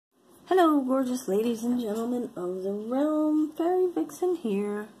Hello, gorgeous ladies and gentlemen of the realm. FaeryVixen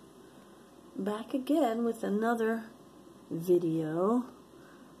here. Back again with another video.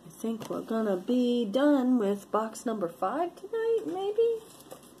 I think we're gonna be done with box number 5 tonight, maybe?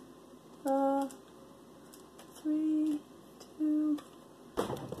 3, 2...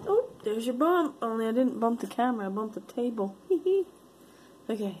 Oh, there's your bump. Only I didn't bump the camera, I bumped the table.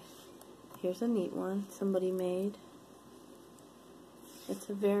 Okay, here's a neat one somebody made. It's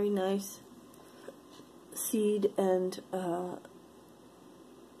a very nice seed and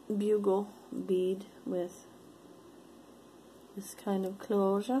bugle bead with this kind of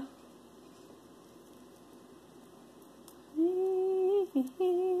closure.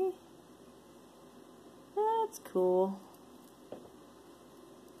 That's cool.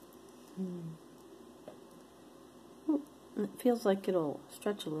 It feels like it'll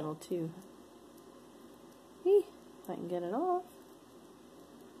stretch a little too. If I can get it off.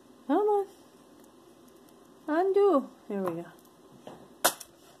 Come on. Undo. There we go.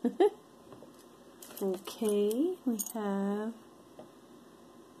 Okay, we have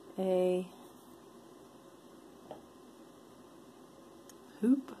a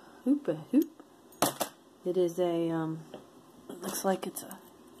hoop. It is a, it looks like it's a,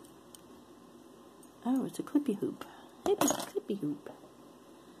 oh, it's a clippy hoop. Maybe it's a clippy hoop.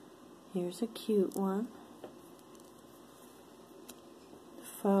 Here's a cute one.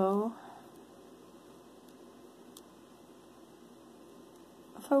 Faux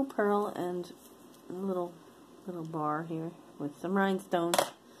pearl and a little bar here with some rhinestones.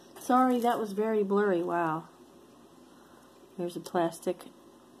 Sorry, that was very blurry. Wow. Here's a plastic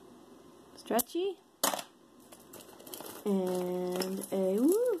stretchy and a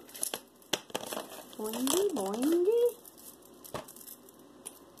boingy.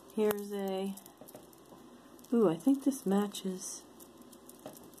 Here's a I think this matches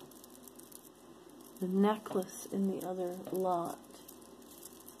the necklace in the other lot.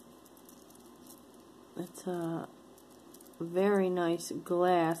 It's a very nice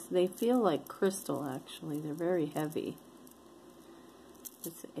glass. They feel like crystal, actually. They're very heavy.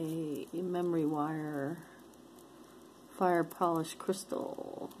 It's a memory wire fire polish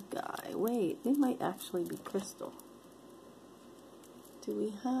crystal guy. Wait, they might actually be crystal. Do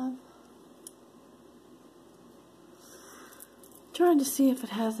we have... Trying to see if it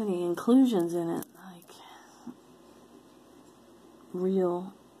has any inclusions in it.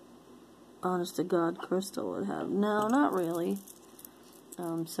 Real, honest to God crystal would have. No, not really.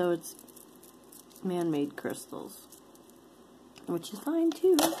 So it's man-made crystals, which is fine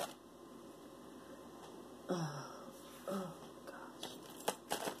too. Oh gosh.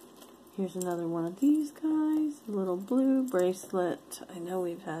 Here's another one of these guys. A little blue bracelet. I know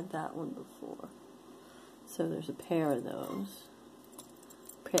we've had that one before. So there's a pair of those.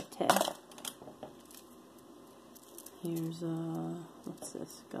 Pretty. Here's what's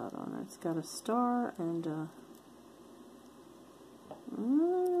this got on it? It's got a star and I'm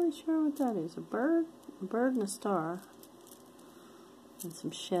not really sure what that is. A bird and a star. And some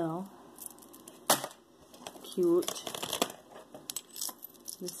shell. Cute.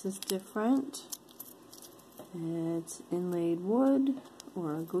 This is different. It's inlaid wood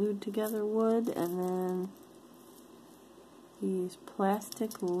or glued together wood, and then these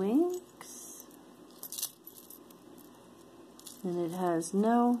plastic links. And it has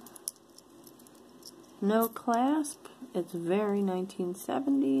no clasp. It's very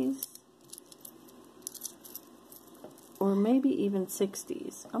 1970s. Or maybe even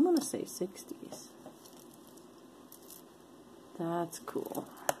 60s. I'm going to say 60s. That's cool.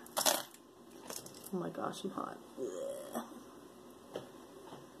 Oh my gosh, I'm hot. Ugh.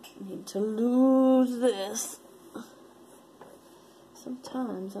 Need to lose this.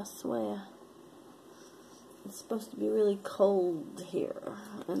 Sometimes, I swear. It's supposed to be really cold here,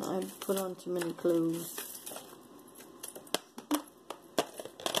 and I've put on too many clothes.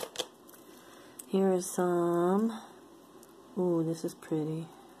 Here is some. Ooh, this is pretty.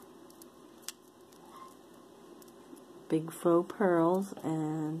 Big faux pearls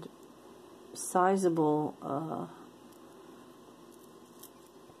and sizable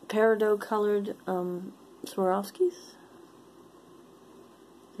peridot colored Swarovskis.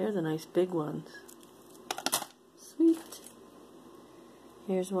 They're the nice big ones. Sweet.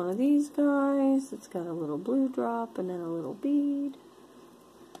 Here's one of these guys. It's got a little blue drop and then a little bead.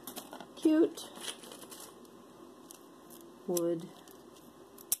 Cute. Wood.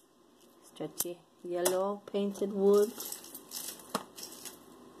 Stretchy. Yellow painted wood.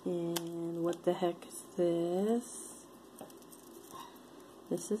 And what the heck is this?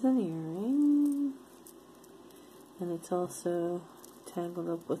 This is an earring. And it's also tangled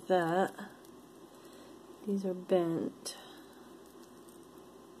up with that. These are bent.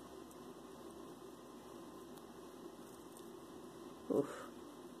 Oof.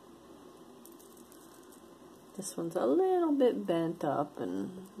 This one's a little bit bent up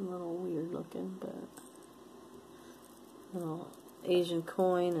and a little weird looking, but a little Asian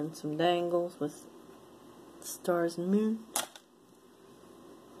coin and some dangles with stars and moon.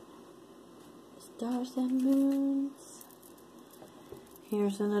 Stars and moons.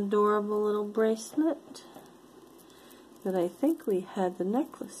 Here's an adorable little bracelet that I think we had the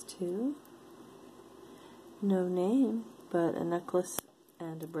necklace to. No name, but a necklace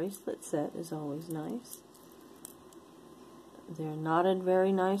and a bracelet set is always nice. They're knotted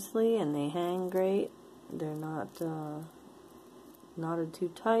very nicely and they hang great. They're not knotted too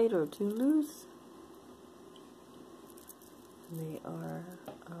tight or too loose. They are,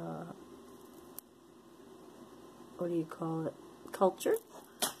 what do you call it? Cultured.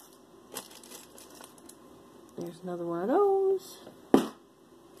 There's another one of those.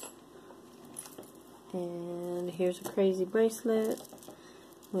 And here's a crazy bracelet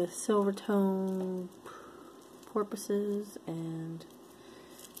with silver tone porpoises and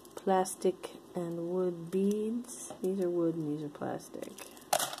plastic and wood beads. These are wood and these are plastic.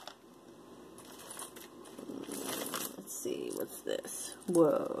 Let's see, what's this?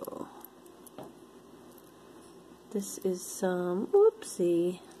 Whoa. This is some,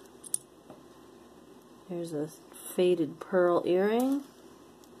 whoopsie. There's a faded pearl earring.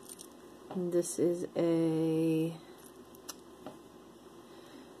 And this is a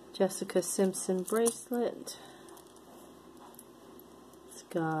Jessica Simpson bracelet. It's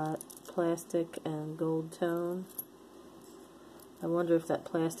got plastic and gold tone. I wonder if that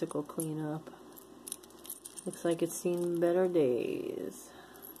plastic will clean up. Looks like it's seen better days.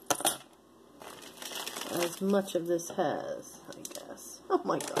 As much of this has, I guess. Oh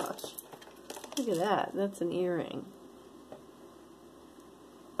my gosh. Look at that. That's an earring.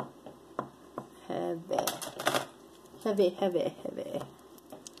 Heavy. Heavy, heavy, heavy.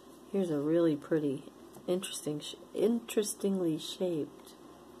 Here's a really pretty, interestingly shaped.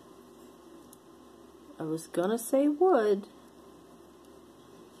 I was gonna say wood,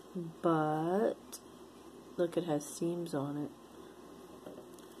 but look, it has seams on it.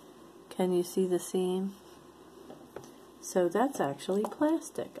 Can you see the seam? So that's actually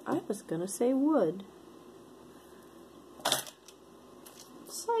plastic. I was gonna say wood.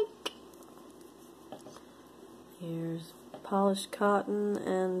 Psych. Here's polished cotton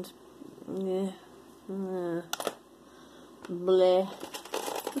and bleh.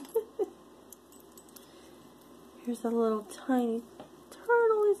 Here's a little tiny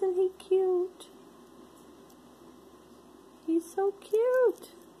turtle. Isn't he cute? He's so cute.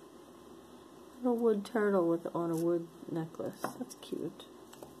 A wood turtle with on a wood necklace. That's cute.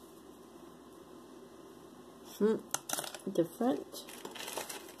 Different.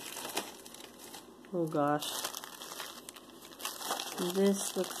 Oh gosh.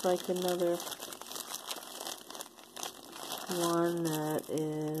 This looks like another one that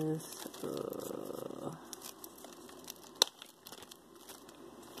is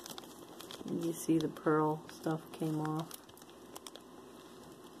you see the pearl stuff came off.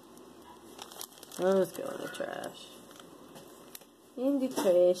 Those go in the trash. In the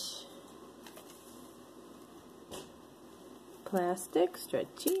trash. Plastic,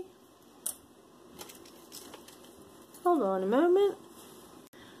 stretchy. Hold on a moment.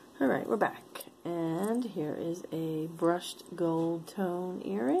 Alright, we're back. And here is a brushed gold tone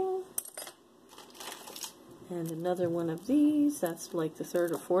earring. And another one of these. That's like the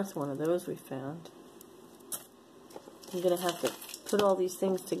third or fourth one of those we found. I'm going to have to put all these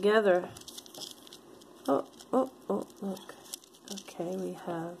things together. Oh, look. Okay, we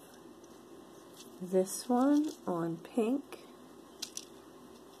have this one on pink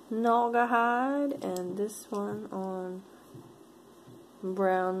Naugahyde and this one on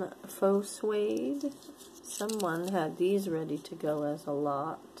brown faux suede. Someone had these ready to go as a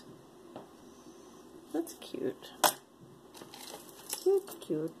lot. That's cute.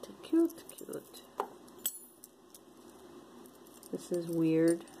 Cute. This is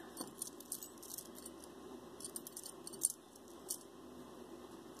weird.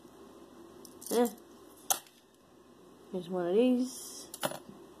 Here's one of these.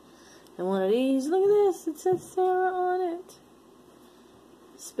 And one of these. Look at this. It says Sarah on it.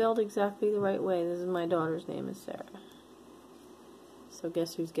 Spelled exactly the right way. This is my daughter's name is Sarah. So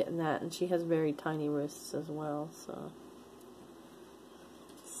guess who's getting that? And she has very tiny wrists as well.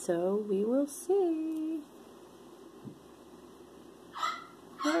 So we will see.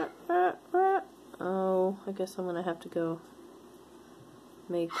 Oh, I guess I'm going to have to go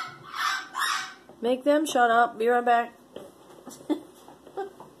Make them shut up. Be right back.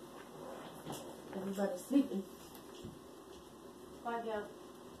 Everybody's sleeping. Quiet down.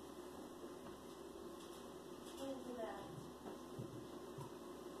 Into that.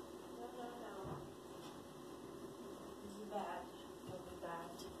 No. This is bad. Don't be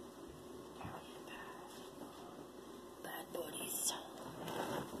bad. Bad buddies.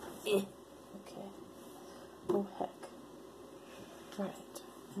 Okay. Oh heck. Alright.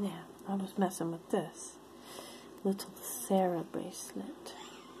 Now, I was messing with this little Sarah bracelet.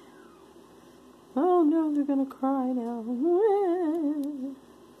 Oh no, they're gonna cry now.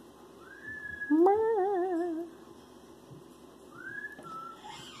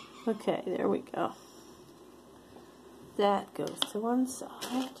 Okay, there we go. That goes to one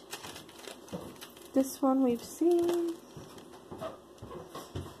side. This one we've seen.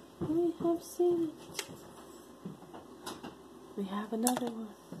 We have seen it. We have another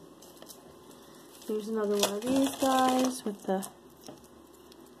one. Here's another one of these guys with the...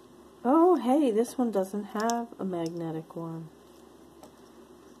 Oh, hey, this one doesn't have a magnetic one.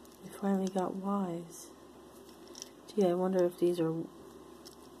 We finally got Y's. Gee, I wonder if these are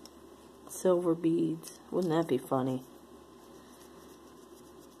silver beads. Wouldn't that be funny?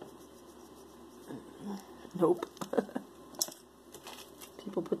 Nope.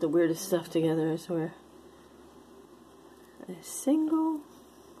 People put the weirdest stuff together, I swear. A single...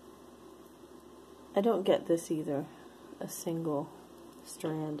 I don't get this either. A single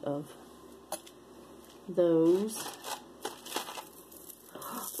strand of those.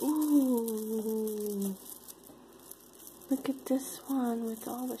 Ooh! Look at this one with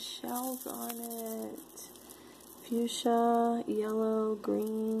all the shells on it. Fuchsia, yellow,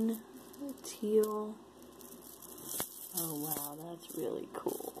 green, teal. Oh wow, that's really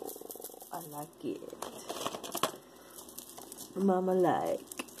cool. I like it. Mama like.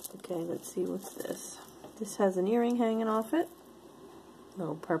 Okay, let's see what's this. This has an earring hanging off it.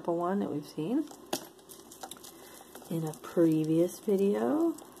 Little purple one that we've seen in a previous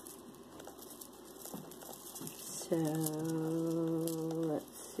video. So,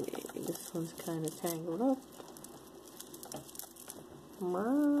 let's see. This one's kind of tangled up. Come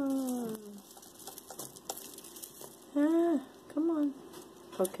on. Ah, come on.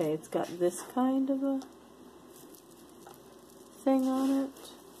 Okay, it's got this kind of a thing on it.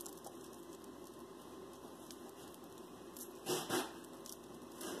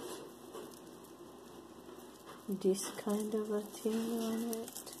 This kind of a thing on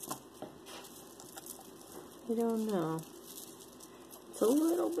it. I don't know. It's a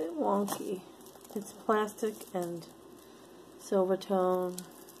little bit wonky. It's plastic and silver tone.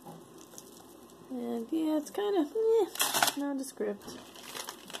 And yeah, it's kind of nondescript.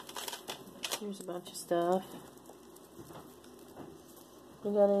 Here's a bunch of stuff.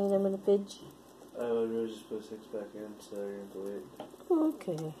 You got any of them in the fridge? I would really just put 6 back in, so you're going to wait.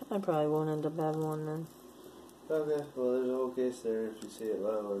 Okay, I probably won't end up having one then. Okay, well there's a whole case there. If you see it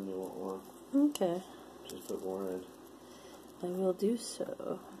low and you want one, okay. Just put more in. I will do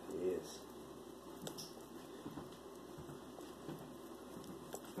so. Yes.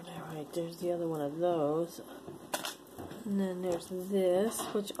 Alright, there's the other one of those. And then there's this,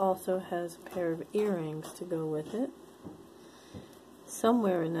 which also has a pair of earrings to go with it.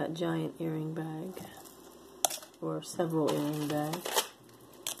 Somewhere in that giant earring bag. Or several earring bags.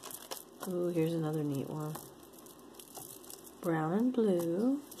 Ooh, here's another neat one. Brown and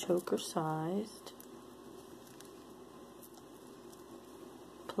blue, choker sized.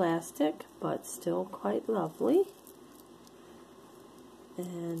 Plastic, but still quite lovely.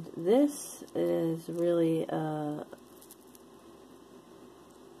 And this is really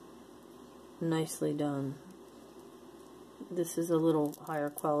nicely done. This is a little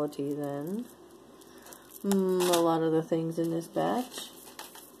higher quality than a lot of the things in this batch.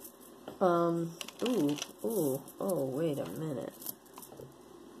 Oh, wait a minute.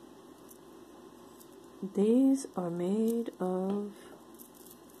 These are made of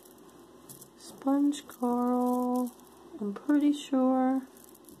sponge coral, I'm pretty sure.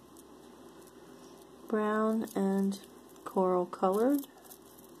 Brown and coral colored.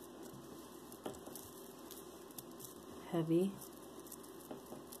 Heavy.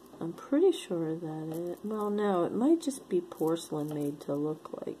 I'm pretty sure that it, well no, it might just be porcelain made to look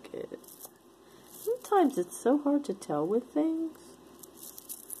like it. Sometimes it's so hard to tell with things.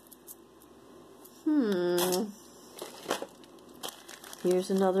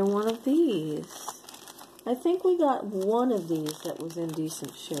 Here's another one of these. I think we got one of these that was in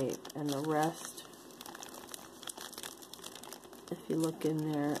decent shape, and the rest, if you look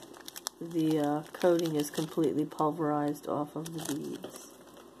in there, the coating is completely pulverized off of the beads.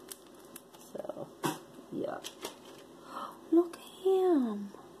 Look at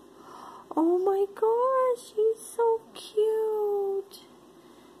him. Oh my gosh, he's so cute.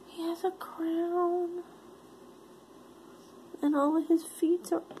 He has a crown. And all of his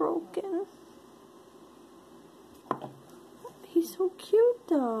feet are broken. He's so cute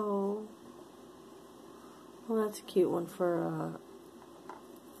though. Well, that's a cute one for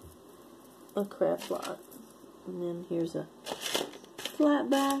a craft lot. And then here's a flat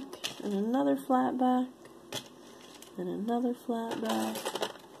back, and another flat back, and another flat back,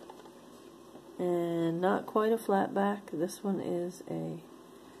 and not quite a flat back. This one is a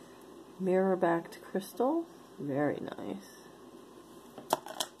mirror-backed crystal. Very nice.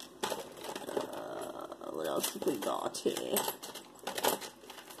 What else have we got here?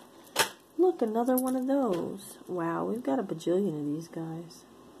 Look, another one of those. Wow, we've got a bajillion of these guys.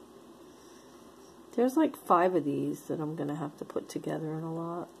 There's like 5 of these that I'm going to have to put together in a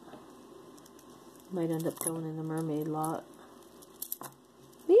lot. Might end up going in the mermaid lot.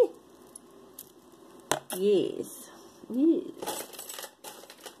 Eee. Yes. Yes.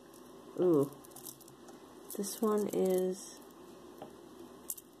 Ooh. This one is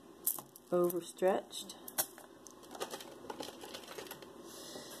overstretched.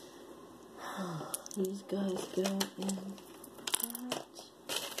 These guys go in that.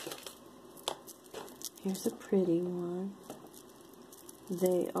 Here's a pretty one.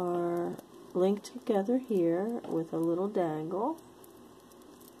 They are linked together here with a little dangle.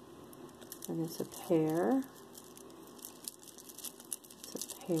 And it's a pair. It's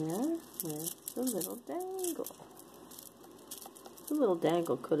a pair with a little dangle. The little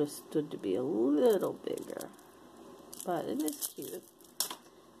dangle could have stood to be a little bigger. But it is cute.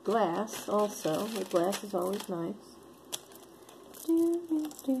 Glass also. The glass is always nice.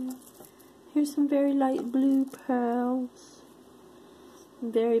 Here's some very light blue pearls.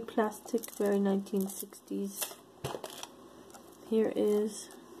 Very plastic, very 1960s. Here is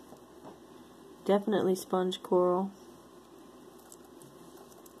definitely sponge coral.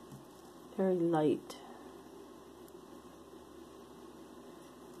 Very light.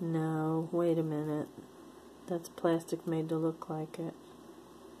 No, wait a minute. That's plastic made to look like it.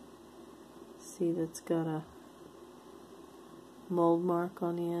 See, that's got a mold mark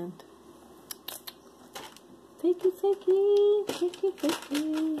on the end. Fakey, fakey, fakey,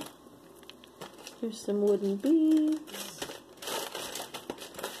 fakey. Here's some wooden beads.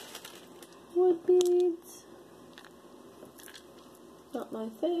 Wood beads. Not my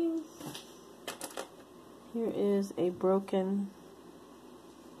thing. Here is a broken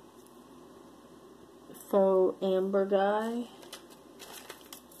faux amber guy.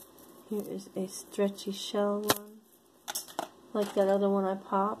 Here is a stretchy shell one, like that other one I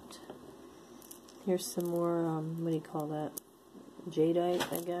popped. Here's some more, what do you call that?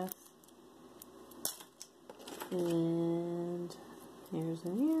 Jadeite, I guess. And here's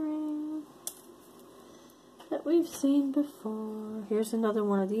an earring that we've seen before. Here's another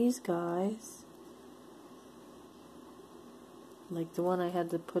one of these guys. Like the one I had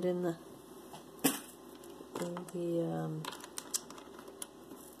to put in the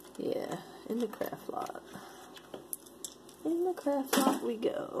in the craft lot. In the craft lot we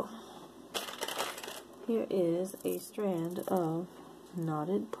go. Here is a strand of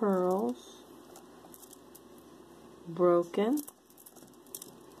knotted pearls. Broken.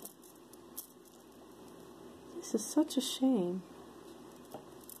 This is such a shame.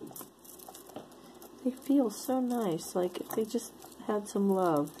 They feel so nice. Like if they just had some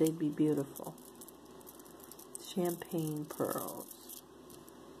love, they'd be beautiful. Champagne pearls.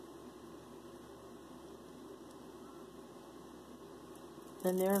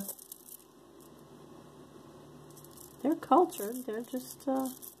 And they're cultured. They're just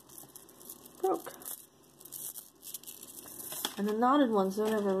broke. And the knotted ones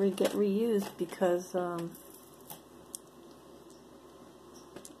don't ever get reused because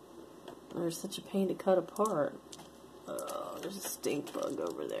they're such a pain to cut apart. Oh, there's a stink bug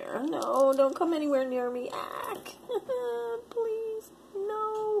over there. No, don't come anywhere near me. Ack! Please,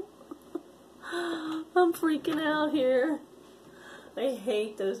 no. I'm freaking out here. I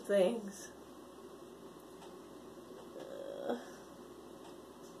hate those things. It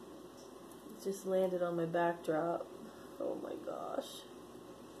just landed on my backdrop. Oh my gosh.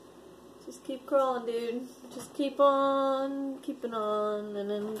 Just keep crawling, dude. Just keep on keeping on, and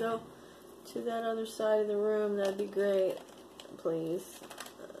then go to that other side of the room. That'd be great. Please.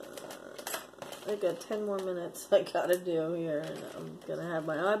 I got 10 more minutes I gotta do here, and I'm gonna have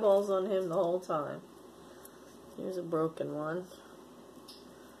my eyeballs on him the whole time. Here's a broken one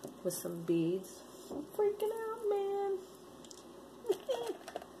with some beads. I'm freaking out, man.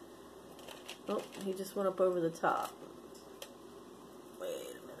 Oh, he just went up over the top. Wait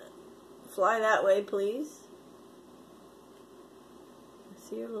a minute. Fly that way, please. I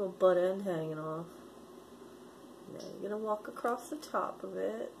see your little butt end hanging off. Now you're going to walk across the top of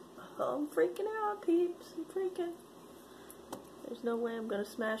it. Oh, I'm freaking out, peeps. I'm freaking. There's no way I'm going to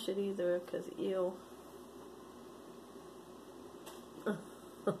smash it either, because ew.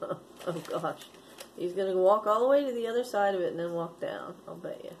 Oh gosh. He's going to walk all the way to the other side of it and then walk down. I'll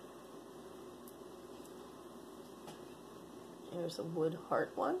bet you. Here's a wood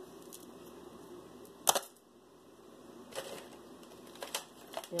heart one.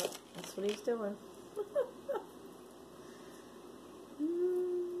 Yep, that's what he's doing.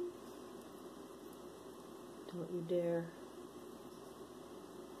 Don't you dare.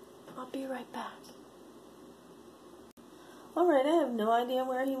 I'll be right back. Alright, I have no idea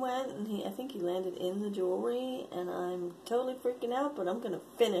where he went, and I think he landed in the jewelry, and I'm totally freaking out, but I'm going to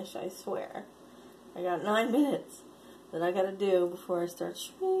finish, I swear. I got 9 minutes that I got to do before I start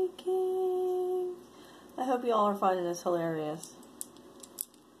shrieking. I hope you all are finding this hilarious.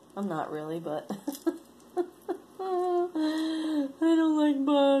 I'm not really, but I don't like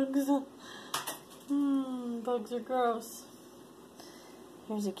bugs. Bugs are gross.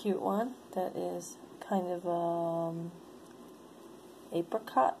 Here's a cute one that is kind of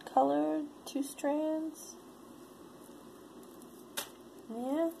apricot colored, 2 strands.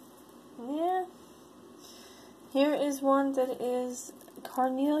 Yeah. Here is one that is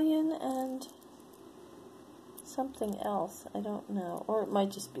carnelian and something else. I don't know. Or it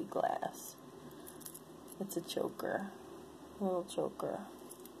might just be glass. It's a choker. A little choker.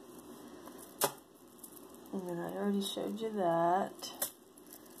 And then I already showed you that.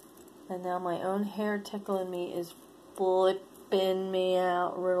 And now my own hair tickling me is flipping me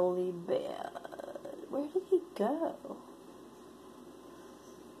out really bad. Where did he go?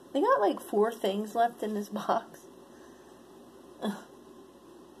 They got like 4 things left in this box.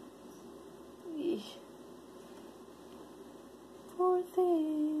 Eesh. 4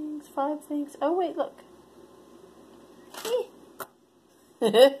 things, 5 things. Oh wait, look.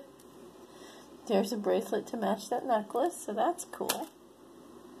 There's a bracelet to match that necklace, so that's cool.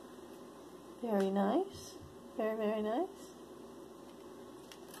 Very nice. Very, very nice.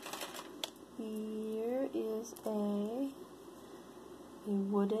 Here is a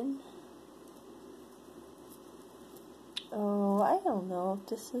wooden. Oh, I don't know if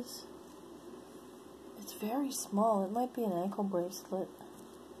this is. It's very small. It might be an ankle bracelet.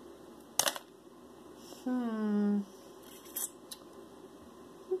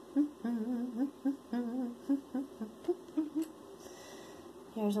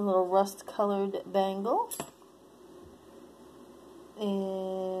 Here's a little rust-colored bangle.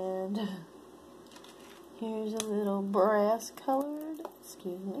 And here's a little brass-colored,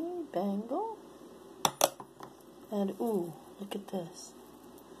 bangle. And, ooh, look at this.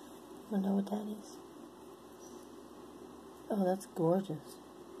 I don't know what that is. Oh, that's gorgeous.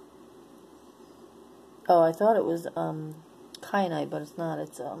 Oh, I thought it was, kyanite, but it's not.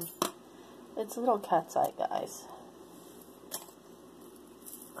 It's a little cat's eye, guys.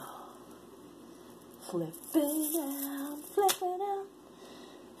 Flip it out, flip it out,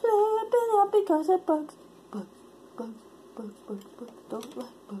 flip it out because of bugs. Bugs. Don't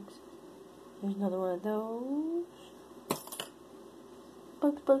like bugs. There's another one of those.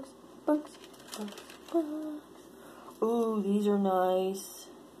 Bugs. Ooh, these are nice.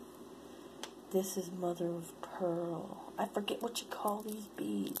 This is mother of pearl. I forget what you call these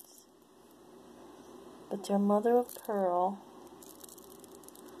beads. But they're mother of pearl.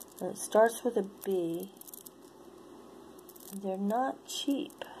 And it starts with a B. And they're not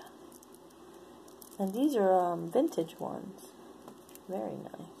cheap. And these are vintage ones. Very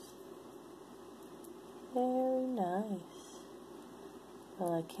nice. Very nice.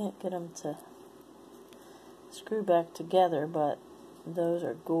 Well, I can't get them to screw back together, but those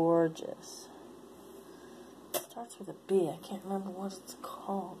are gorgeous. It starts with a B. I can't remember what it's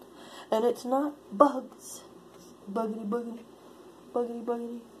called. And it's not bugs. Buggity.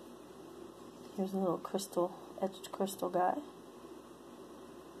 Here's a little crystal, etched crystal guy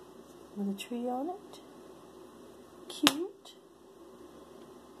with a tree on it. Cute.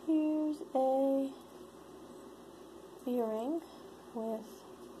 Here's a earring with,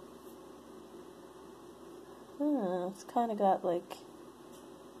 it's kind of got like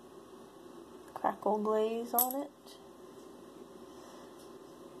crackle glaze on it.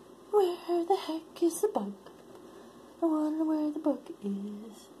 Where the heck is the bug? I wonder where the bug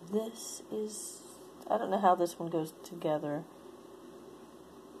is. This is, I don't know how this one goes together.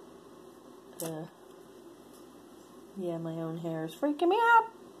 Yeah, my own hair is freaking me out.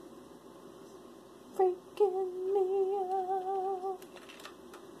 freaking me out.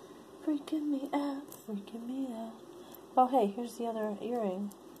 Freaking me out, freaking me out. Oh, hey, here's the other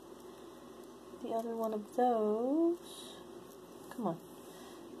earring. The other one of those. Come on.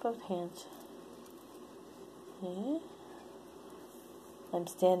 Both hands. Yeah. I'm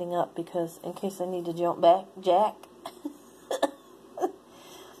standing up because, in case I need to jump back, jack.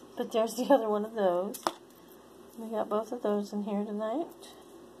 But there's the other one of those. We got both of those in here tonight.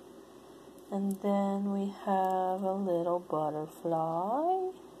 And then we have a little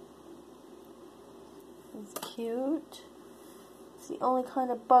butterfly. It's cute. It's the only kind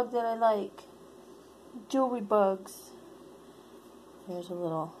of bug that I like. Jewelry bugs. Here's a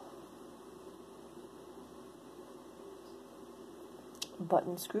little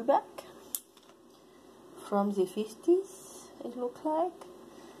button screw back from the 50s, it looks like.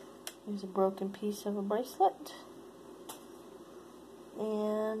 Here's a broken piece of a bracelet.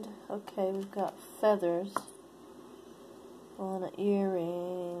 And, okay, we've got feathers on an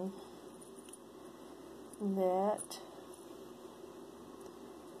earring that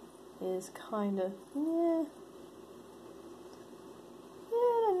is kind of, I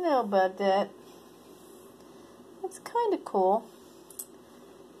don't know about that. It's kind of cool.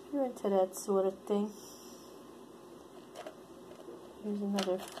 If you're into that sort of thing. Here's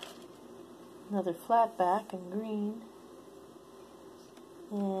another flat back in green.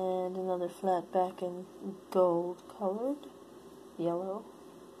 And another flat back in gold colored, yellow.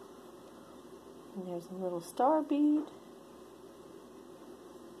 And there's a little star bead.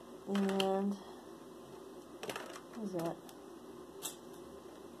 And what is that?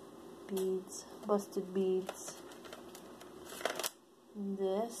 Beads, busted beads. And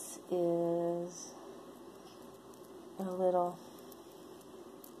this is a little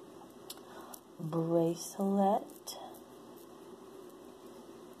bracelet.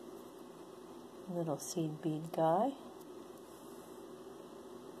 Little seed bead guy.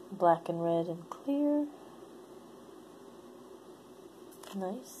 Black and red and clear.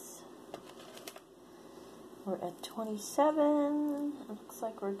 Nice. We're at 27. It looks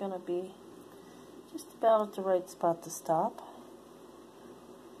like we're going to be just about at the right spot to stop.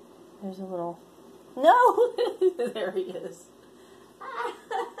 There's a little... No! There he is.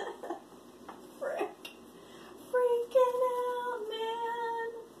 Frick. Freaking out,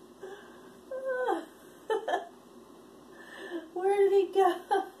 man. Where did he go?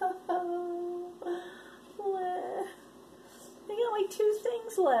 I got like 2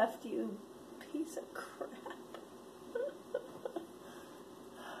 things left, you piece of crap.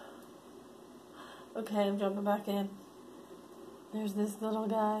 Okay, I'm jumping back in. There's this little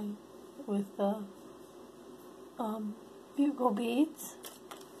guy with bugle beads.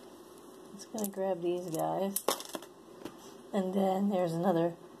 I'm just gonna grab these guys. And then there's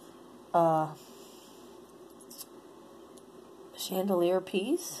another chandelier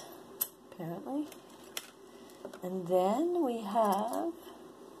piece, apparently. And then we have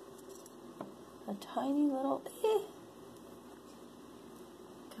a tiny little,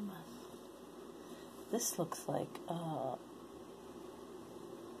 come on. This looks like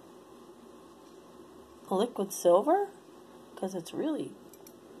liquid silver, because it's really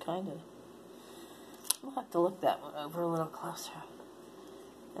kind of, we'll have to look that one over a little closer.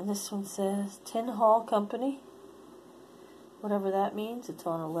 And this one says Tin Hall Company, whatever that means. It's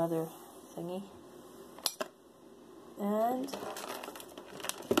on a leather thingy. And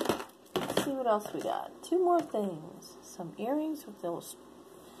let's see what else we got. 2 more things. Some earrings with those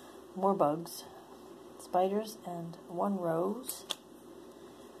more bugs, spiders, and 1 rose.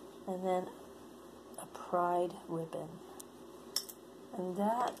 And then a pride ribbon. And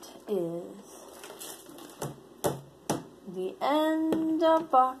that is the end of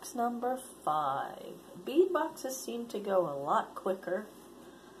box number 5. Bead boxes seem to go a lot quicker.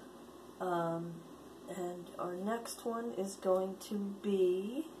 And our next one is going to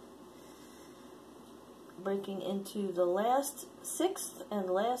be breaking into the 6th and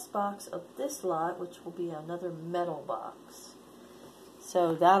last box of this lot, which will be another metal box.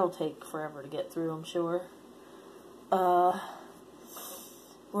 So that'll take forever to get through, I'm sure.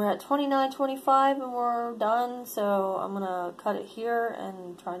 We're at 29:25 and we're done, so I'm going to cut it here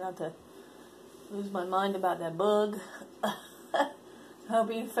and try not to lose my mind about that bug.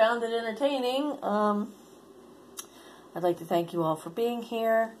 Hope you found it entertaining. I'd like to thank you all for being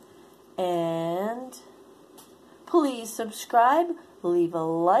here, and please subscribe, leave a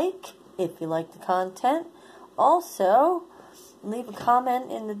like if you like the content. Also, leave a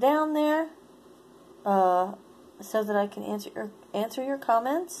comment in the down there so that I can answer your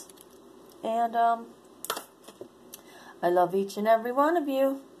comments. And I love each and every one of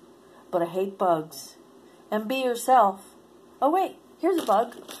you, but I hate bugs. And be yourself. Oh wait, here's a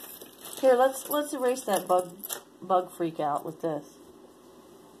bug. Here, let's erase that bug freak out with this.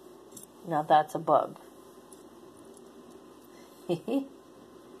 Now that's a bug.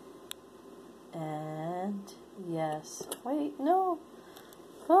 And yes. Wait, no.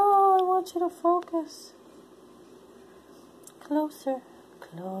 Oh, I want you to focus. Closer,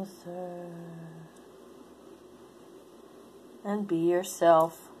 closer. And be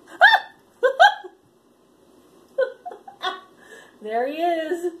yourself. There he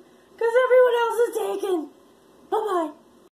is. Because everyone else is taken. Bye-bye.